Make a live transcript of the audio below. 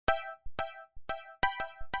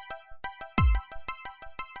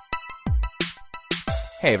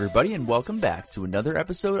Hey everybody, and welcome back to another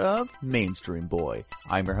episode of Mainstream Boy.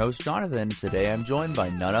 I'm your host Jonathan, and today I'm joined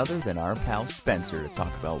by none other than our pal Spencer to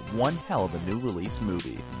talk about one hell of a new release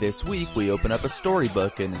movie. This week we open up a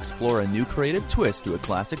storybook and explore a new creative twist to a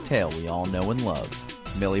classic tale we all know and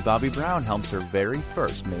love. Millie Bobby Brown helms her very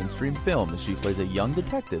first mainstream film as she plays a young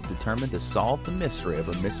detective determined to solve the mystery of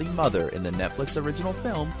her missing mother in the Netflix original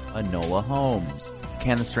film, Enola Holmes.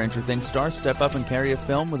 Can the Stranger Things star step up and carry a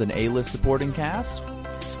film with an A-list supporting cast?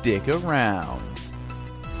 Stick around.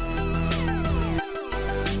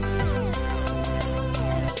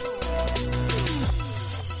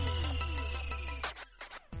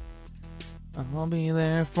 I'll be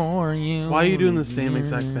there for you. Why are you doing the same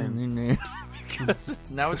exact thing? Because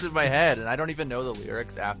now it's in my head, and I don't even know the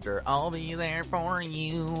lyrics after I'll be there for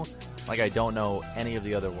you. Like, I don't know any of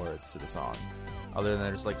the other words to the song, other than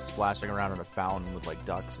they're just, like, splashing around in a fountain with, like,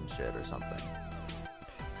 ducks and shit or something.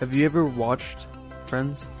 Have you ever watched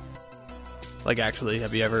Friends? Like, actually,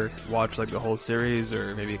 have you ever watched, like, the whole series,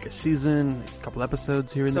 or maybe, like, a season, a couple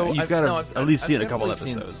episodes here and there? You've got to at least seen a couple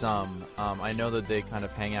episodes. Seen some. I know that they kind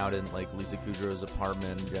of hang out in, like, Lisa Kudrow's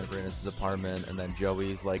apartment, Jennifer Aniston's apartment, and then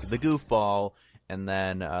Joey's, like, the goofball, and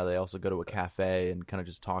then they also go to a cafe and kind of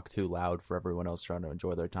just talk too loud for everyone else trying to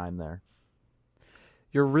enjoy their time there.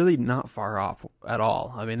 You're really not far off at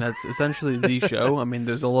all. I mean, that's essentially the show. I mean,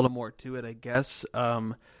 there's a little more to it, I guess.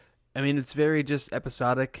 I mean, it's very just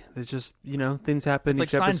episodic. There's just, you know, things happen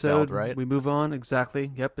it's each like episode. Seinfeld, right? We move on. Exactly.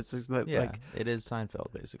 Yep. It's like, it is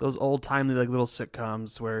Seinfeld, basically. Those old-timey, like, little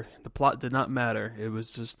sitcoms where the plot did not matter. It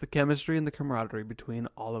was just the chemistry and the camaraderie between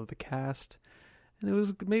all of the cast. And it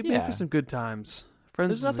was made for some good times.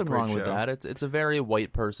 Friends There's is a nothing great wrong show. with that. It's a very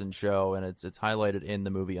white person show, and it's highlighted in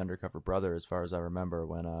the movie Undercover Brother, as far as I remember,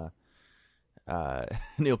 when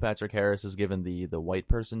Neil Patrick Harris is given the white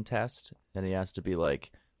person test, and he has to be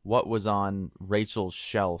like, what was on Rachel's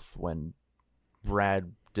shelf when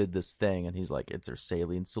Brad did this thing? And he's like, it's her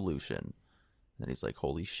saline solution. And then he's like,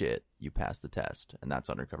 holy shit, you passed the test. And that's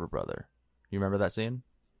Undercover Brother. You remember that scene?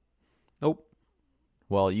 Nope.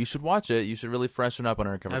 Well, you should watch it. You should really freshen up on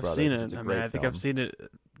Undercover Brother. I've seen it. I mean, I think I've seen it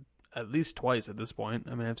at least twice at this point.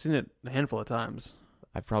 I mean, I've seen it a handful of times.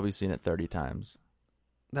 I've probably seen it 30 times.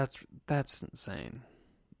 That's insane.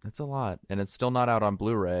 It's a lot, and it's still not out on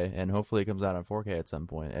Blu-ray, and hopefully it comes out on 4K at some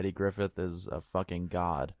point. Eddie Griffith is a fucking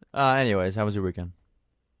god. Anyways, how was your weekend?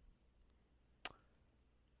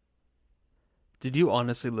 Did you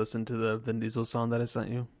honestly listen to the Vin Diesel song that I sent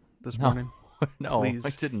you this morning? No, please. I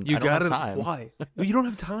didn't. You I don't got have it. time. Why? You don't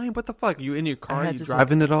have time? What the fuck? You in your car? You to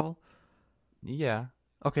driving it all? Yeah.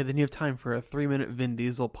 Okay, then you have time for a 3-minute Vin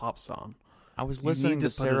Diesel pop song. I was listening to put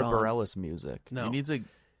it Sarah on. Bareilles music. No.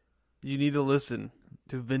 You need to listen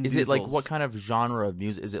to Vin Is Diesel's. it like, what kind of genre of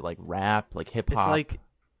music? Is it like rap, like hip hop? It's like,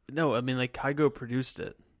 no, I mean, like, Kygo produced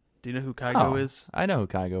it. Do you know who Kygo is? I know who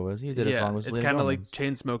Kygo is. He did a song with it's Selena kind of like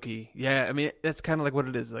Gomez. Chainsmokey. Yeah, I mean, that's kind of like what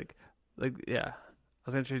it is. Like, yeah.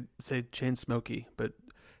 I was going to say Chainsmokey, but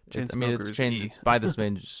Chainsmokers. It's by the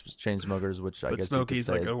Chainsmokers, which I guess Smokey's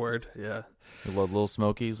you could say. like a word, yeah. Little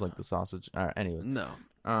Smokies, like the sausage. Anyway. No.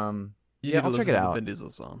 Yeah, I'll check it out. The Vin Diesel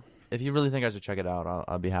song. If you really think I should check it out,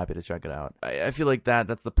 I'll be happy to check it out. I feel like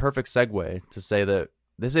that's the perfect segue to say that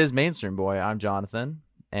this is Mainstream Boy. I'm Jonathan,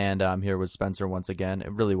 and I'm here with Spencer once again.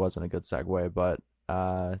 It really wasn't a good segue, but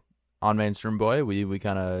on Mainstream Boy, we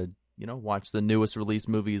kind of watch the newest release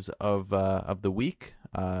movies of the week.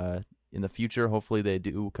 In the future, hopefully they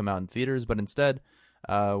do come out in theaters, but instead,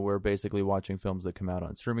 we're basically watching films that come out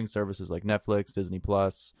on streaming services like Netflix, Disney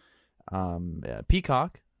Plus,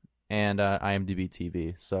 Peacock, and IMDb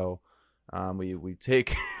TV. So we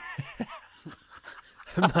take.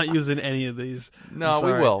 I'm not using any of these. No,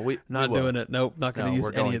 we will. Not doing it. Nope, not going to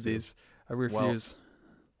use any of these. I refuse. Well,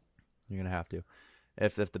 you're going to have to.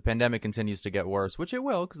 If the pandemic continues to get worse, which it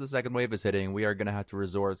will, because the second wave is hitting, we are going to have to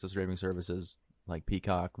resort to streaming services like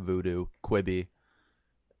Peacock, Vudu, Quibi,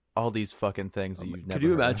 all these fucking things that you've never Could you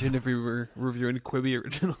heard imagine of. if we were reviewing Quibi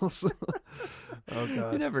originals? Oh,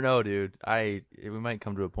 God. You never know, dude. We might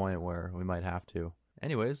come to a point where we might have to.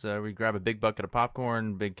 Anyways, we grab a big bucket of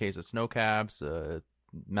popcorn, big case of snow caps,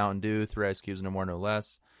 Mountain Dew, 3 ice cubes, no more, no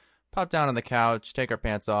less. Pop down on the couch, take our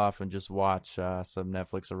pants off, and just watch some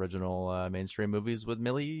Netflix original mainstream movies with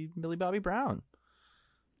Millie Bobby Brown.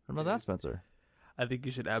 How about that, Spencer? I think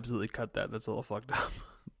you should absolutely cut that. That's a little fucked up.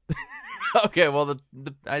 Okay, well,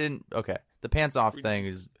 the pants off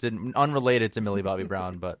thing didn't unrelated to Millie Bobby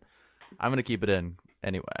Brown, but I'm gonna keep it in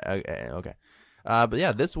anyway. Okay. But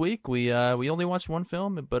yeah, this week we only watched one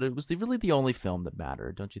film, but it was really the only film that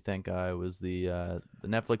mattered, don't you think? It was the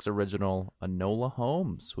Netflix original Enola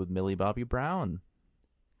Holmes with Millie Bobby Brown,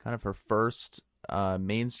 kind of her first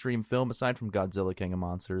mainstream film aside from Godzilla King of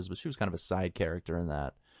Monsters, but she was kind of a side character in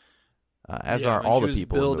that. As Yeah, are I mean, all she the was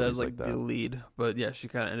people in billed movies as like the that. lead, but yeah, she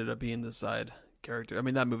kind of ended up being the side character. I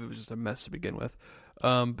mean, that movie was just a mess to begin with. But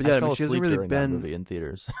I yeah, I mean, fell she hasn't asleep really during that been. movie in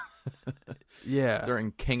theaters. Yeah,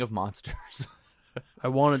 During King of Monsters. I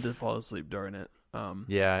wanted to fall asleep during it.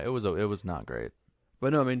 Yeah, it was not great.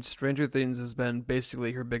 But no, I mean, Stranger Things has been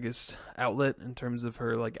basically her biggest outlet in terms of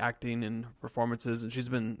her like acting and performances, and she's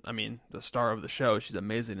been, I mean, the star of the show. She's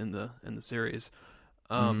amazing in the series.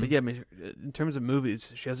 Hmm. But yeah, I mean, in terms of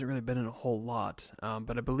movies, she hasn't really been in a whole lot.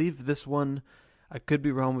 But I believe this one, I could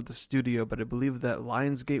be wrong with the studio, but I believe that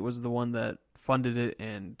Lionsgate was the one that funded it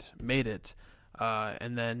and made it.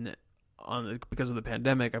 And then because of the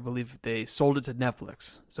pandemic, I believe they sold it to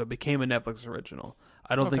Netflix, so it became a Netflix original.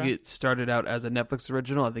 I don't think Okay. it started out as a Netflix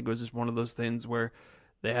original. I think it was just one of those things where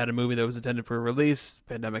they had a movie that was intended for a release.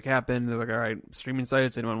 Pandemic happened. They're like, all right, streaming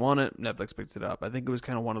sites, anyone want it? Netflix picked it up. I think it was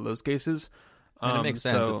kind of one of those cases. I mean, it makes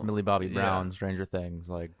sense. It's So Millie Bobby yeah, Brown, Stranger Things.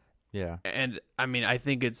 Like, yeah. and I mean, I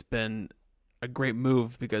think it's been a great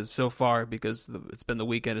move because so far, because it's been the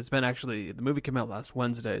weekend. It's been actually the movie came out last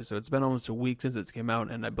Wednesday, so it's been almost a week since it's came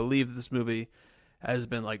out, and I believe this movie has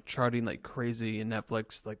been like charting like crazy in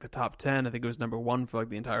Netflix, like the top 10. I think it was number one for like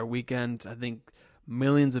the entire weekend. I think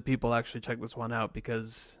millions of people actually checked this one out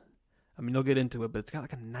because, I mean, you'll get into it, but it's got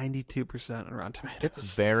like a 92% on Rotten Tomatoes.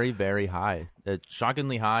 It's very, very high. It's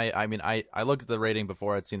shockingly high. I mean, I looked at the rating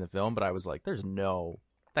before I'd seen the film, but I was like,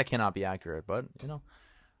 that cannot be accurate. But,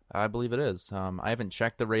 I believe it is. I haven't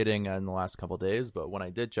checked the rating in the last couple of days, but when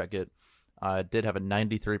I did check it, it did have a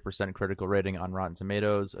 93% critical rating on Rotten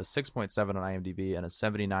Tomatoes, a 6.7 on IMDb, and a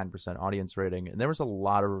 79% audience rating. And there was a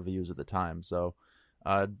lot of reviews at the time, so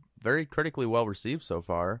very critically well received so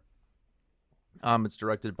far. It's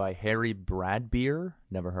directed by Harry Bradbeer.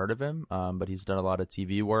 Never heard of him, but he's done a lot of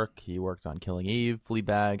TV work. He worked on Killing Eve,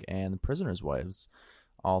 Fleabag, and The Prisoner's Wives.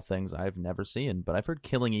 All things I've never seen, but I've heard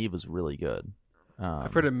Killing Eve was really good.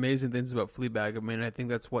 I've heard amazing things about Fleabag. I mean, I think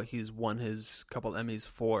that's what he's won his couple Emmys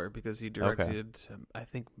for because he Okay. directed, I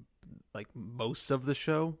think, like most of the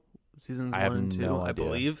show, seasons I one have and two, no I idea.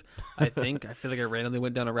 believe. I think. I feel like I randomly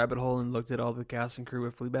went down a rabbit hole and looked at all the cast and crew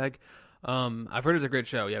of Fleabag. I've heard it's a great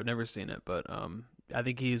show. Yeah, I've never seen it, but I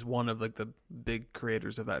think he's one of like the big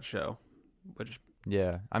creators of that show, which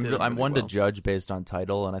Yeah, I'm did I'm really one to well. judge based on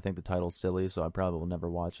title, and I think the title's silly, so I probably will never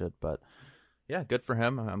watch it. But yeah, good for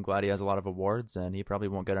him. I'm glad he has a lot of awards, and he probably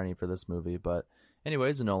won't get any for this movie. But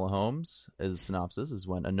anyways, Enola Holmes, as synopsis, is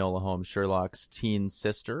when Enola Holmes, Sherlock's teen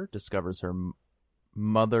sister, discovers her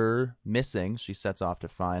mother missing. She sets off to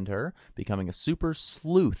find her, becoming a super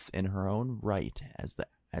sleuth in her own right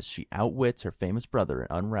as she outwits her famous brother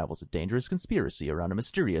and unravels a dangerous conspiracy around a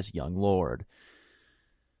mysterious young lord.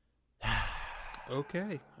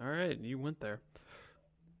 Okay, all right, you went there.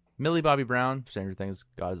 Millie Bobby Brown, Stranger Things,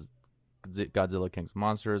 Godzilla, Kings of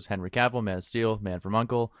Monsters, Henry Cavill, Man of Steel, Man from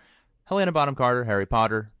U.N.C.L.E., Helena Bonham Carter, Harry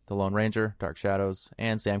Potter, The Lone Ranger, Dark Shadows,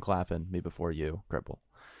 and Sam Claflin, Me Before You, Cripple.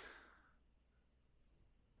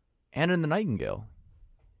 And in The Nightingale.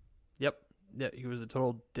 Yep, yeah, he was a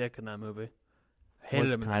total dick in that movie. Hated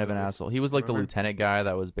Was him in kind that of an movie. asshole. He was like the Remember? lieutenant guy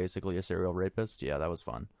that was basically a serial rapist. Yeah, that was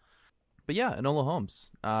fun. But yeah, Enola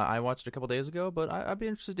Holmes. I watched a couple days ago, but I'd be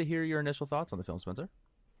interested to hear your initial thoughts on the film, Spencer.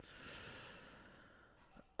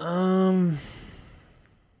 Um,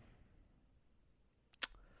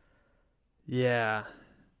 yeah.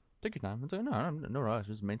 Take your time. No rush.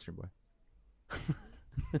 Just a mainstream boy.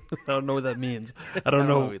 I don't know what that means. I I don't don't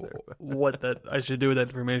know know either. what that I should do with that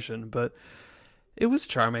information, but it was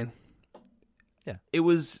charming. Yeah. It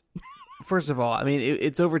was. First of all, I mean,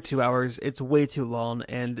 it's over 2 hours. It's way too long,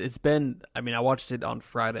 and it's been. I mean, I watched it on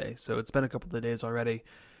Friday, so it's been a couple of days already,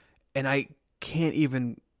 and I can't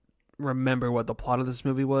even remember what the plot of this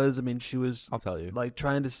movie was. I mean, she was I'll tell you. like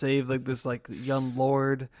trying to save like this like young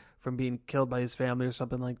lord from being killed by his family or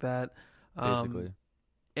something like that. Basically.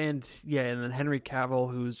 And yeah, and then Henry Cavill,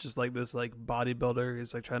 who's just like this like bodybuilder,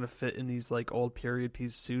 is like trying to fit in these like old period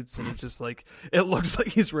piece suits, and it's just like it looks like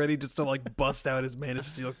he's ready just to like bust out his Man of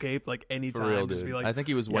Steel cape like anytime. For real, just dude. be like, I think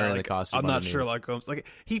he was yeah, wearing like, the costume. I'm not underneath. Sherlock Holmes. Like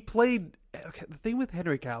he played. Okay, the thing with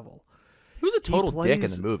Henry Cavill, He was a total dick in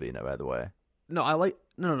plays- the movie. No, by the way, no, I like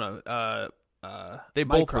no. they both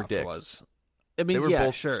were Mycroft dicks. was. I mean, They were yeah,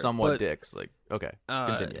 both sure, somewhat but, dicks. Like, okay,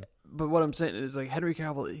 continue. But what I'm saying is like Henry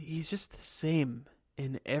Cavill, he's just the same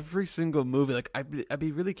in every single movie. Like I'd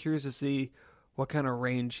be really curious to see what kind of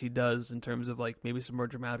range he does in terms of like maybe some more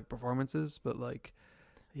dramatic performances. But like,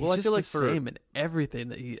 he's Well, I just feel the like for- same in everything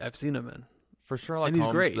that I've seen him in. For Sherlock And he's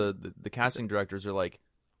Holmes, great. the casting directors are like,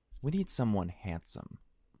 we need someone handsome.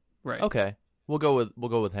 Right. Okay, we'll go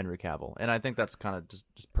with Henry Cavill, and I think that's kind of just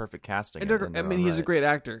perfect casting in I their mean, own he's a right. great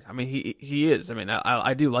actor. I mean, he is. I mean,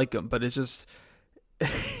 I do like him, but it's just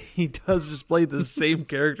he does just play the same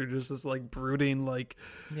character, just this like brooding, like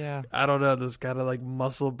Yeah, I don't know, this kind of like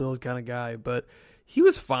muscle build kind of guy. But he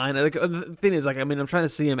was fine. Like the thing is, like I mean, I'm trying to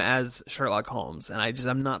see him as Sherlock Holmes, and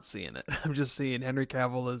I'm not seeing it. I'm just seeing Henry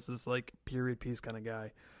Cavill as this like period piece kind of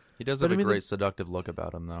guy. he does But have I a mean, great seductive look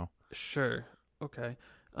about him, though. sure, okay.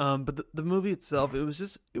 But the movie itself, it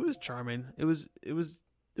was charming. It was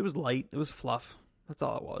light. It was fluff. That's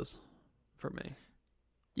all it was for me.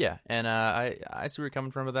 Yeah, and I see where you're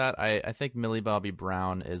coming from with that. I think Millie Bobby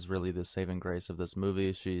Brown is really the saving grace of this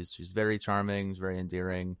movie. She's very charming, very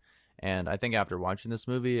endearing, and I think after watching this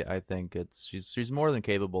movie, I think she's more than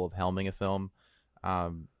capable of helming a film.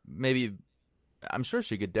 Maybe I'm sure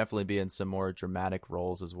she could definitely be in some more dramatic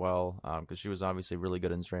roles as well, because she was obviously really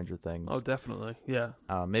good in Stranger Oh, Things. definitely. Yeah.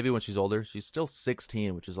 Maybe when she's older, she's still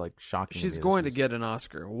 16, which is like shocking to She's me. That going to she's get an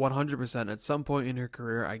Oscar 100% at some point in her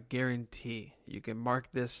career. I guarantee. You can mark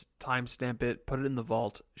this, timestamp it, put it in the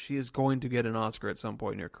vault. She is going to get an Oscar at some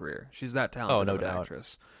point in her career. She's that oh talented no of an doubt.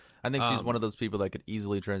 actress. I think she's one Um, of those people that could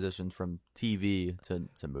easily transition from TV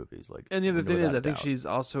to movies, like and the other thing is, without a I think doubt. she's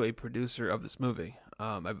also a producer of this movie.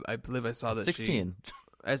 I believe I saw At that she 16.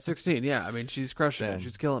 at 16. Yeah, I mean she's crushing it. Damn.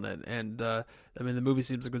 She's killing it, and I mean the movie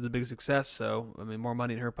seems like it was a big success. So I mean more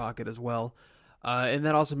money in her pocket as well. And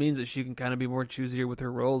that also means that she can kind of be more choosier with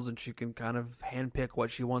her roles, and she can kind of handpick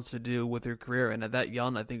what she wants to do with her career. And at that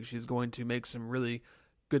young, I think she's going to make some really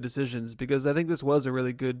good decisions, because I think this was a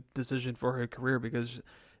really good decision for her career, because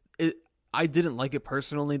it. I didn't like it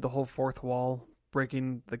personally, the whole fourth wall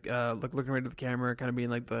breaking, the like looking right at the camera, kind of being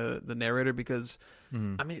like the narrator, because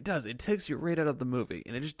Mhm. I mean it takes you right out of the movie,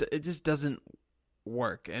 and it just doesn't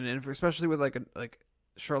work, and especially with like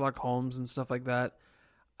Sherlock Holmes and stuff like that.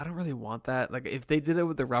 I don't really want that. Like if they did it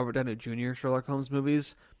with the Robert Downey Jr. Sherlock Holmes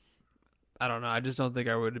movies, I don't know. I just don't think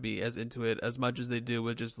I would be as into it as much as they do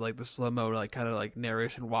with just like the slow mo, like kind of like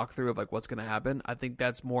narration walkthrough of like what's gonna happen. I think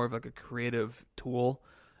that's more of like a creative tool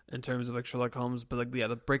in terms of like Sherlock Holmes. But like yeah,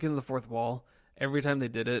 the breaking the fourth wall. Every time they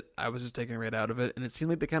did it, I was just taken right out of it, and it seemed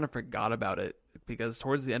like they kind of forgot about it, because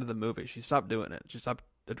towards the end of the movie, she stopped doing it. She stopped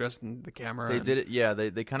addressing the camera. They And did it. Yeah,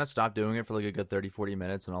 they kind of stopped doing it for like a good 30, 40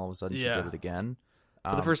 minutes, and all of a sudden she did yeah, it again.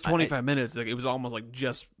 but the first I 25 minutes, like it was almost like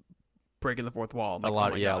just breaking the fourth wall. I'm a like, oh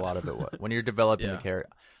lot. my Yeah, a god. lot of it was when you're developing the Yeah. character.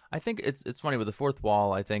 I think it's funny with the fourth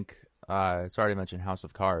wall. I think sorry to mention House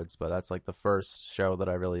of Cards, but that's like the first show that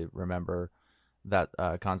I really remember that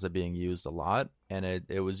concept being used a lot, and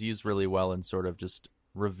it was used really well in sort of just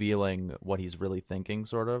revealing what he's really thinking,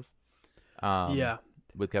 sort of. Um, Yeah.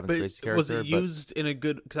 with Kevin But Spacey's was character, it but used in a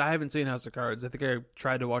good? Because I haven't seen House of Cards. I think I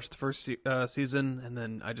tried to watch the first season, and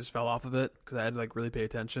then I just fell off of it because I had to like really pay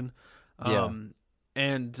attention. yeah,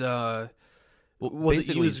 And well, was it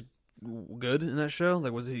basically used good in that show?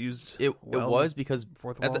 Like, was it used? it well, was because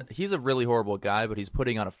fourth wall. he's a really horrible guy, but he's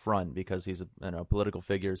putting on a front because he's a political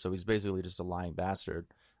figure, so he's basically just a lying bastard.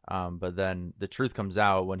 But then the truth comes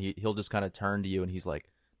out when he'll just kind of turn to you and he's like,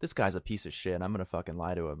 "This guy's a piece of shit. I'm gonna fucking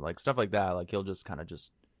lie to him," like stuff like that. Like he'll just kind of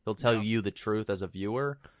he'll tell Yeah. you the truth as a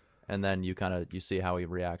viewer, and then you see how he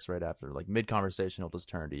reacts right after. Like mid conversation, he'll just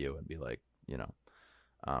turn to you and be like, you know.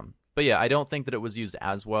 But yeah, I don't think that it was used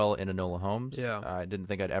as well in Enola Holmes. Yeah. I didn't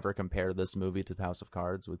think I'd ever compare this movie to House of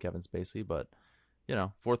Cards with Kevin Spacey, but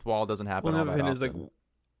fourth wall doesn't happen Well, all another that thing often. is like,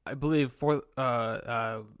 I believe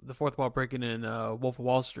the fourth wall breaking in Wolf of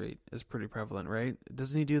Wall Street is pretty prevalent, right?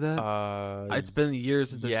 Doesn't he do that? It's been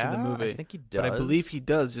years since I've seen the movie. I think he does. But I believe he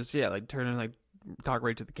does. Just like turn and like talk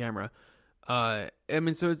right to the camera. I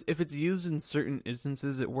mean, so if it's used in certain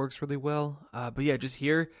instances, it works really well. But yeah, just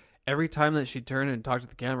here, every time that she turned and talked to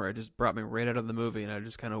the camera, it just brought me right out of the movie, and I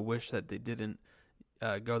just kind of wish that they didn't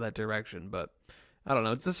go that direction. But I don't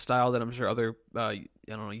know. It's a style that I'm sure other I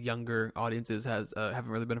don't know, younger audiences haven't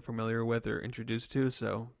really been familiar with or introduced to.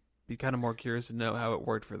 So be kind of more curious to know how it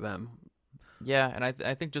worked for them. Yeah, and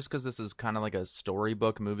I think just because this is kind of like a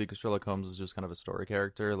storybook movie, because Sherlock Holmes is just kind of a story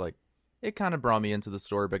character, like it kind of brought me into the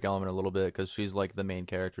storybook element a little bit because she's like the main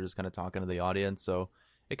character, just kind of talking to the audience. So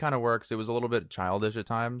it kind of works. It was a little bit childish at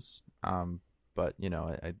times, but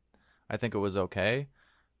I think it was okay.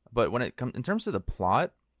 But when it comes in terms of the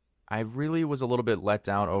plot, I really was a little bit let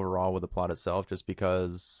down overall with the plot itself, just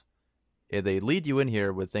because they lead you in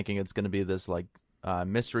here with thinking it's going to be this like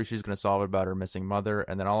mystery she's going to solve about her missing mother,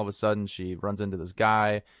 and then all of a sudden she runs into this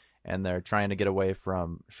guy, and they're trying to get away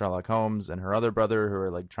from Sherlock Holmes and her other brother, who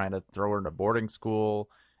are like trying to throw her into boarding school,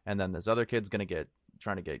 and then this other kid's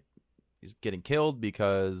he's getting killed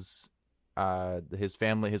because his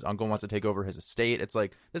family, his uncle wants to take over his estate. It's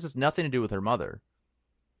like, this has nothing to do with her mother.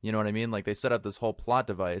 You know what I mean? Like, they set up this whole plot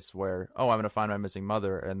device where, oh, I'm going to find my missing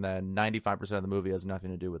mother, and then 95% of the movie has nothing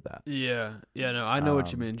to do with that. Yeah, no, I know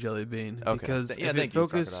what you mean, Jelly Bean. Okay. Because Yeah, if thank it you,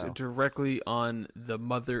 focused Crocodile. directly on the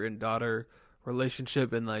mother and daughter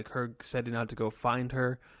relationship and like her setting out to go find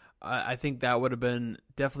her, I think that would have been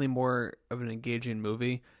definitely more of an engaging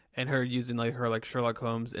movie. And her using like her like Sherlock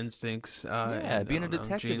Holmes instincts, and being I a don't know,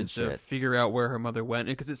 detective and genes to shit. figure out where her mother went.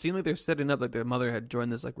 Because it seemed like they're setting up like the mother had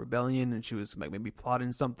joined this like rebellion, and she was like maybe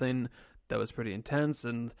plotting something that was pretty intense.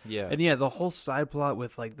 And yeah, the whole side plot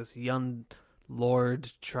with like this young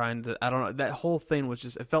lord trying to, I don't know, that whole thing was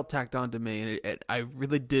just, it felt tacked on to me, and I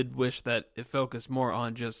really did wish that it focused more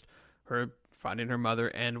on just her finding her mother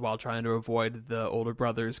and while trying to avoid the older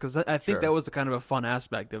brothers, because I think Sure. that was a kind of a fun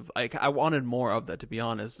aspect of, like, I wanted more of that, to be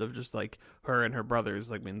honest, of just like her and her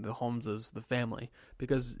brothers, like, I mean, the Holmeses, the family,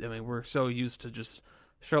 because I mean we're so used to just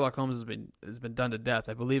Sherlock Holmes has been done to death.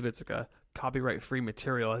 I believe it's like a copyright free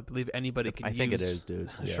material. I believe anybody can I think use it is,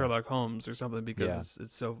 dude. Yeah. Sherlock Holmes or something, because Yeah.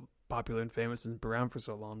 it's so popular and famous and been around for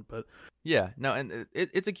so long. But Yeah, no, and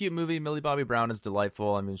it's a cute movie. Millie Bobby Brown is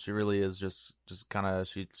delightful. I mean, she really is just kind of,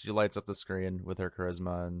 she lights up the screen with her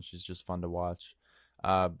charisma, and she's just fun to watch.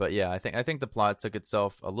 But yeah, I think the plot took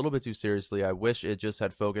itself a little bit too seriously. I wish it just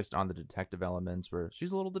had focused on the detective elements, where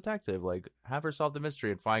she's a little detective, like, have her solve the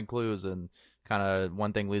mystery and find clues, and kind of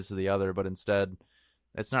one thing leads to the other. But instead,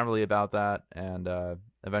 it's not really about that. And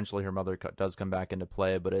eventually, her mother does come back into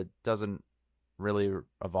play, but it doesn't really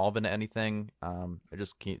evolve into anything. It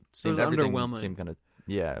just seemed, everything underwhelming. seemed kind of,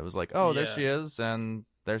 yeah, it was like, oh, there Yeah. she is, and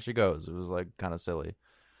there she goes. It was like kind of silly.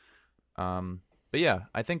 But yeah,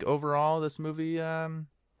 I think overall this movie, I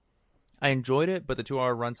enjoyed it, but the 2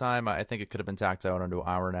 hour runtime, I think it could have been tacked out into an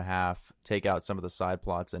hour and a half. Take out some of the side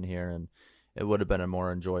plots in here, and it would have been a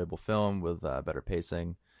more enjoyable film with better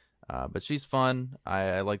pacing. But she's fun.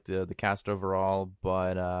 I like the cast overall,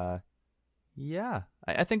 but yeah,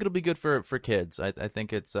 I think it'll be good for kids. I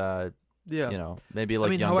think it's Yeah. maybe like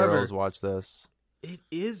mean, young however, girls watch this. it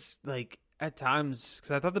is like at times,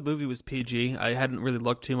 because I thought the movie was PG. I hadn't really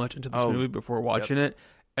looked too much into this movie before watching it,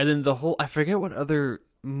 and then the whole, I forget what other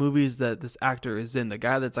movies that this actor is in. The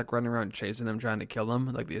guy that's like running around chasing them, trying to kill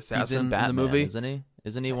them, like the assassin He's in Batman, in the movie, isn't he?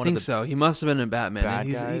 Isn't he I one think of the so. He must have been in Batman. bad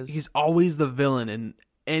And guys? he's always the villain in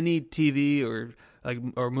any TV or like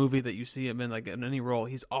or movie that you see him in, like in any role.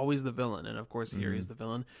 He's always the villain, and of course here he's the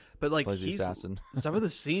villain. But like plays the he's assassin? some of the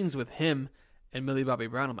scenes with him and Millie Bobby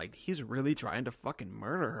Brown, I'm like, he's really trying to fucking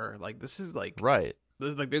murder her. Like this is like Right.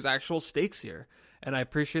 there's actual stakes here, and I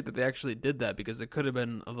appreciate that they actually did that, because it could have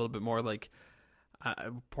been a little bit more like.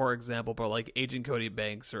 Poor example, but like Agent Cody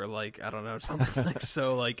Banks, or like, I don't know, something like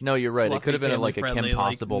so like. No, you're right. It fluffy, could have been like a family-friendly, Kim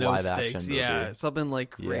Possible like, no live stakes. action movie. Yeah, something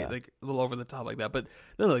like Yeah. like a little over the top like that. But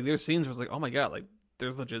no, like there's scenes where it's like, oh my god, like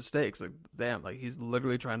there's legit stakes. Like damn, like he's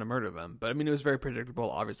literally trying to murder them. But I mean, it was very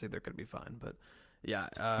predictable. Obviously, they're gonna be fine. But yeah,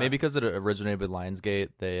 Maybe because it originated with Lionsgate,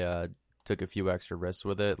 they took a few extra risks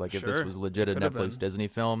with it. Like if this Sure, was legit a could have Netflix been. Disney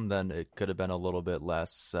film, then it could have been a little bit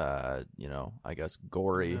less, I guess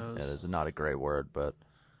gory. Who knows? It is not a great word, but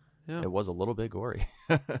Yeah, it was a little bit gory.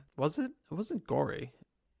 was it? It wasn't gory.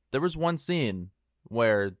 There was one scene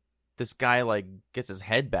where this guy like gets his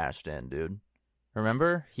head bashed in, dude.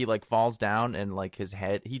 Remember? He like falls down, and like his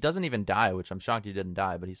head, he doesn't even die, which I'm shocked he didn't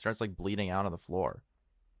die, but he starts like bleeding out on the floor.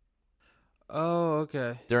 Oh,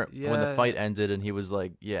 okay. When the fight ended, and he was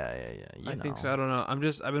like, yeah. I think so. I don't know.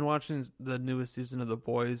 I've been watching the newest season of The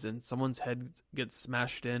Boys, and someone's head gets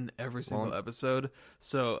smashed in every single episode.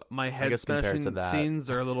 So my head guess compared to smashing that. scenes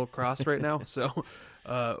are a little crossed right now. So,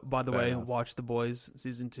 by the Fair way, enough. watch The Boys.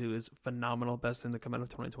 Season 2 is phenomenal. Best thing to come out of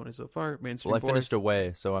 2020 so far. Mainstream Well, I Boys. finished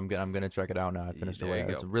Away, so I'm gonna check it out now. I finished There Away. you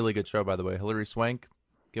go. It's a really good show, by the way. Hilary Swank,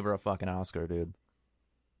 give her a fucking Oscar, dude.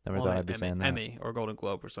 Never Well, thought I'd be saying that. Emmy or Golden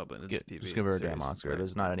Globe or something. It's TV. Just give her a damn series. Oscar. Right.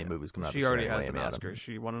 There's not any movies coming out. She this year already anyway, has an Amy Oscar. Adams.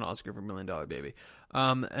 She won an Oscar for $1 Million Baby.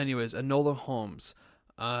 Anyways, Enola Holmes.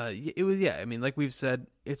 It was, yeah. I mean, like we've said,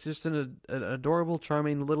 it's just an adorable,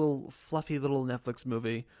 charming, little fluffy little Netflix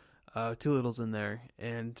movie. Two littles in there,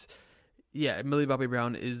 and yeah, Millie Bobby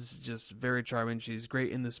Brown is just very charming. She's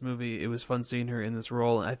great in this movie. It was fun seeing her in this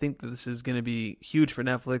role. I think that this is going to be huge for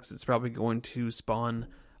Netflix. It's probably going to spawn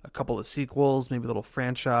a couple of sequels, maybe a little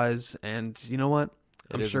franchise, and you know what?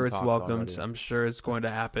 It I'm is sure in it's talks welcomed. already. I'm sure it's going to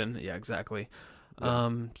happen. Yeah, exactly. Yeah.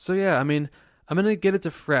 So yeah, I mean, I'm gonna get it to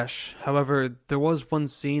fresh. However, there was one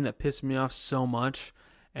scene that pissed me off so much,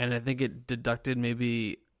 and I think it deducted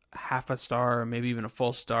maybe half a star or maybe even a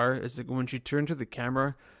full star. Is like when she turned to the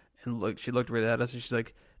camera and she looked right at us, and she's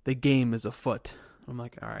like, "The game is afoot." I'm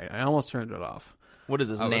like, all right. I almost turned it off. What is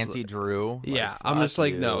this, I was Nancy like- Drew? Yeah, Like, I'm just fuck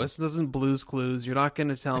like, you. no, this doesn't Blue's Clues. You're not going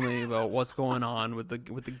to tell me about what's going on with the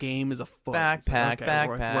game is afoot. It's like, Backpack,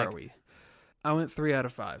 Where backpack. are we? I went 3 out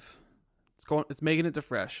of 5. It's making it to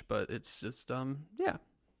fresh, but it's just yeah.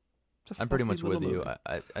 It's a I'm pretty fluffy much with little you.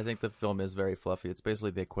 movie. I think the film is very fluffy. It's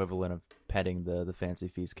basically the equivalent of petting the Fancy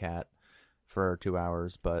Feast cat for 2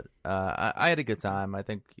 hours. But I had a good time. I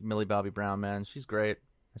think Millie Bobby Brown, man, she's great.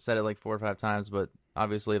 I said it like 4 or 5 times, but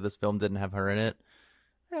obviously if this film didn't have her in it,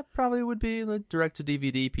 it probably would be a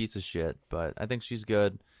direct-to-DVD piece of shit. But I think she's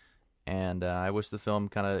good. And I wish the film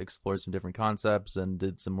kind of explored some different concepts and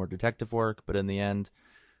did some more detective work. But in the end,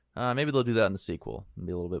 maybe they'll do that in the sequel and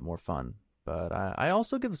be a little bit more fun. But I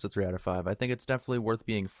also give this a 3 out of 5. I think it's definitely worth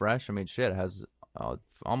being fresh. I mean, shit, it has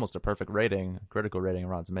almost a perfect rating, critical rating on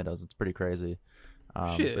Rotten Tomatoes. It's pretty crazy.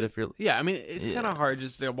 Shit. But if you're, Yeah, I mean, it's kind of hard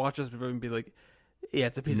just to watch this movie and be like, yeah,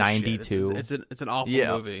 it's a piece 92. of shit. It's an awful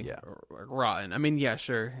Yeah, movie. yeah. Or rotten. I mean, yeah,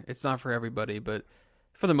 sure, it's not for everybody, but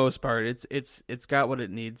for the most part, it's got what it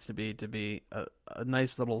needs to be a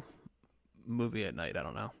nice little movie at night. I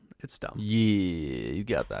don't know. It's dumb. Yeah, you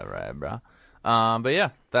got that right, bro. But yeah,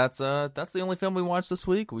 that's the only film we watched this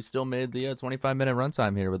week. We still made the 25-minute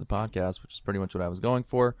runtime here with the podcast, which is pretty much what I was going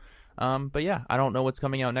for. But yeah, I don't know what's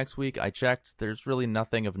coming out next week. I checked. There's really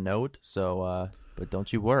nothing of note. So, but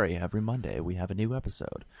don't you worry. Every Monday we have a new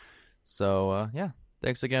episode. So, yeah.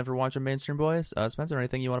 Thanks again for watching Mainstream Boys. Spencer,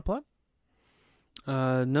 anything you want to plug?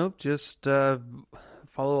 Nope. Just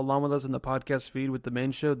follow along with us in the podcast feed with the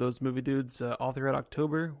main show, Those Movie Dudes, all throughout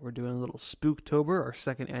October. We're doing a little Spooktober, our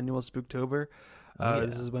second annual Spooktober.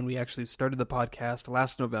 This is when we actually started the podcast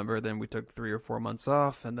last November. Then we took 3 or 4 months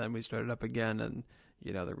off, and then we started up again, and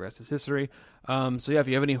the rest is history. So yeah, if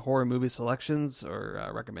you have any horror movie selections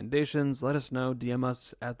or recommendations, let us know. DM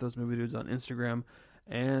us at Those Movie Dudes on Instagram.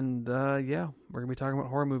 And yeah, we're gonna be talking about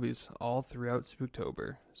horror movies all throughout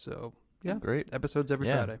Spooktober. So yeah, Great. episodes every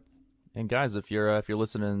Friday. And guys, if you're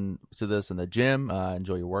listening to this in the gym,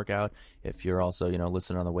 enjoy your workout. If you're also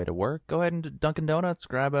listening on the way to work, go ahead and Dunkin' Donuts,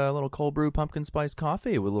 grab a little cold brew pumpkin spice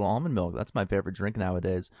coffee with a little almond milk. That's my favorite drink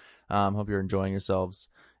nowadays. Hope you're enjoying yourselves,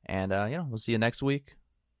 and we'll see you next week.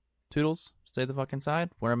 Toodles, stay the fuck inside,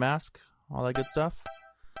 wear a mask, all that good stuff.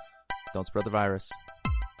 Don't spread the virus.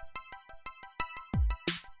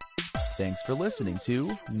 Thanks for listening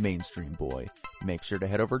to Mainstream Boy. Make sure to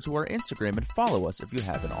head over to our Instagram and follow us if you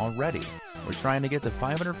haven't already. We're trying to get to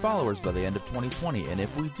 500 followers by the end of 2020, and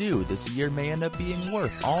if we do, this year may end up being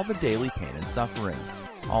worth all the daily pain and suffering.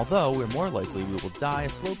 Although, we're more likely we will die a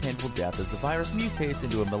slow, painful death as the virus mutates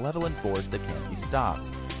into a malevolent force that can't be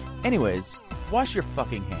stopped. Anyways, wash your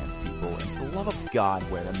fucking hands, people, and for the love of God,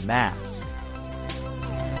 wear a mask.